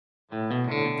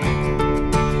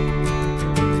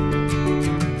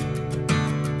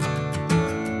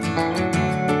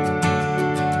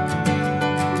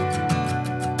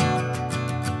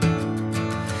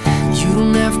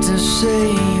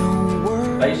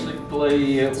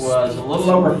Actually, it was a little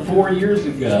over 4 years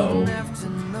ago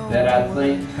that I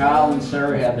think Kyle and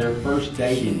Sarah had their first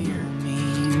date in here.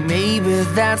 Maybe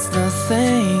that's the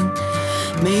thing.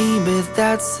 Maybe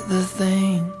that's the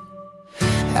thing.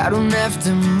 I don't have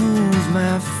to move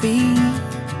my feet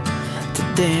to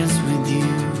dance with you.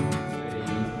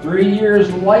 3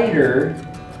 years later,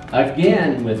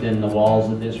 again within the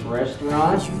walls of this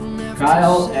restaurant,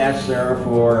 Kyle asked Sarah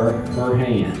for her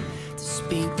hand.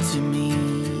 Speak to me.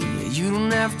 You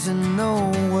don't have to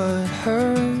know what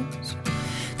hurts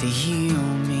to heal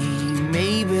me.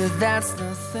 Maybe that's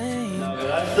the thing.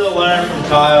 I still learn from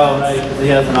Kyle, right? He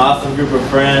has an awesome group of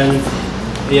friends.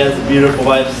 He has a beautiful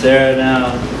wife, Sara,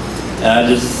 now.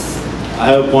 And I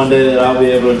hope one day that I'll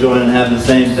be able to join and have the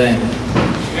same thing.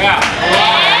 Yeah.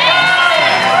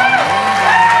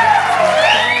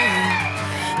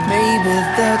 Maybe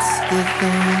that's the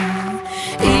thing.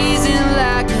 Easy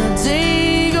like a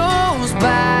day goes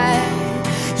by.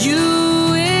 You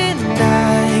and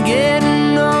I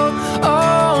getting old,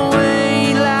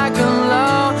 away like a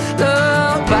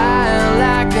lullaby,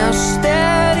 like a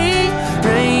steady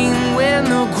rain when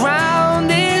the ground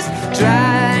is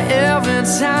dry. Every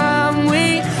time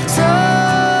we touch,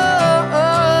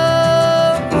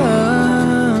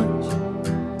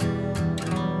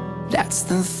 that's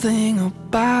the thing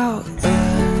about us.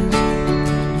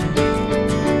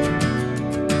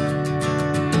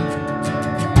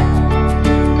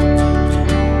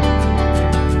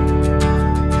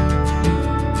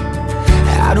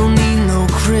 I don't need no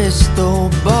crystal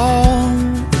ball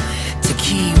to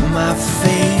keep my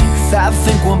faith. I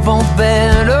think we're both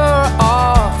better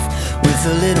off with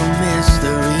a little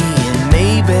mystery. And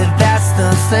maybe that's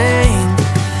the thing.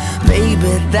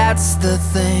 Maybe that's the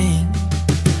thing.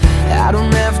 I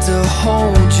don't have to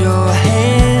hold your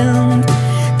hand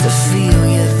to feel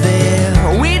you there.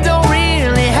 We don't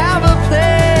really have a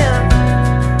plan,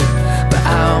 but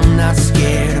I'm not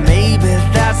scared. Maybe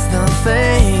that's the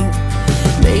thing.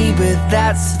 Maybe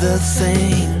that's the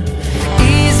thing.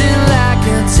 Easy like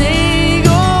a day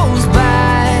goes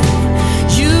by.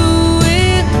 You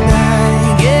and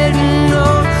I getting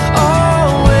old,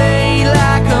 away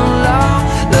like a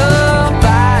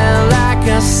lullaby, like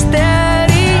a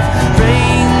steady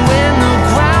rain when the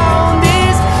ground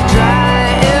is dry.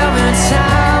 Every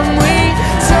time we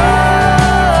touch.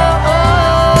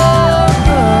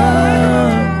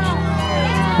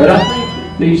 But I think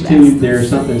these two, there's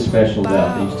something special about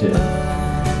these two.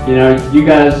 You know, you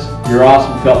guys, you're an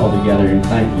awesome couple together, and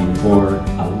thank you for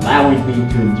allowing me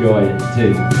to enjoy it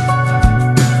too.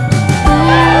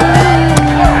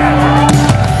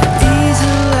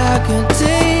 Easy like a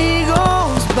day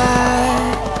goes by.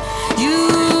 You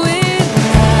and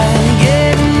I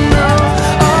getting old,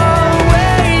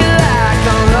 away like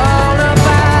a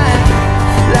lullaby,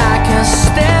 like a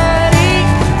steady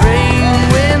rain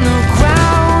when the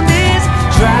ground is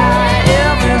dry.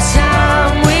 Every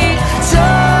time we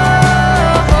touch,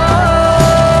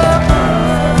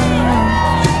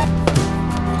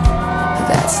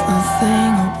 that's the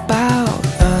thing about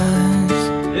us.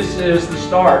 This is the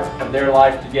start of their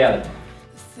life together.